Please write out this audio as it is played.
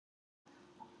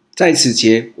在此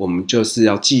节，我们就是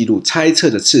要记录猜测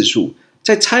的次数。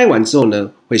在猜完之后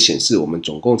呢，会显示我们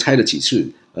总共猜了几次，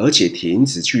而且停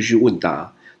止继续问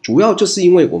答。主要就是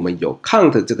因为我们有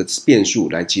count 这个变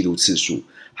数来记录次数，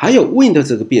还有 win 的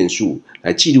这个变数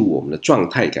来记录我们的状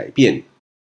态改变。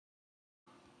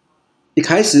一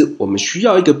开始我们需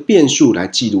要一个变数来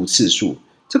记录次数，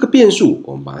这个变数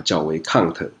我们把它叫为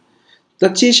count。那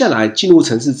接下来进入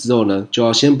程式之后呢，就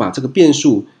要先把这个变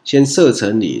数先设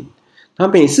成0。那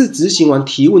每次执行完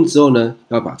提问之后呢，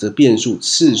要把这个变数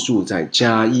次数再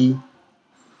加1。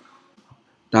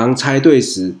当猜对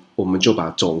时，我们就把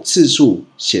总次数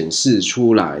显示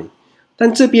出来。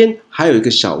但这边还有一个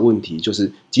小问题，就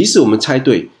是即使我们猜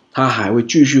对，它还会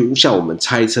继续向我们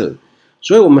猜测，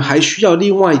所以我们还需要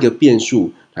另外一个变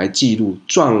数来记录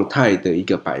状态的一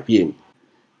个改变。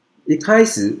一开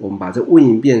始我们把这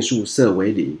win 变数设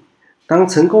为0，当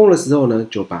成功的时候呢，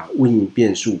就把 win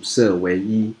变数设为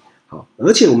1。好，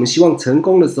而且我们希望成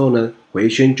功的时候呢，回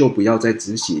圈就不要再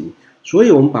执行，所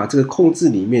以我们把这个控制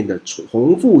里面的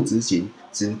重复执行，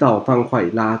直到方块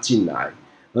拉进来。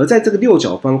而在这个六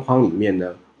角方框里面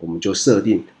呢，我们就设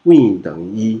定 win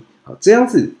等于1，好，这样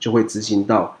子就会执行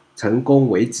到成功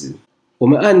为止。我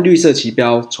们按绿色旗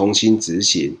标重新执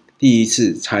行，第一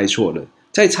次猜错了，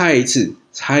再猜一次，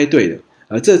猜对了，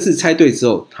而这次猜对之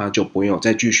后，他就不用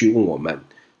再继续问我们，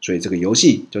所以这个游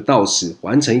戏就到此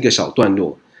完成一个小段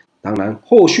落。当然，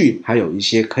后续还有一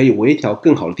些可以微调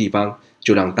更好的地方，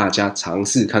就让大家尝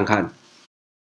试看看。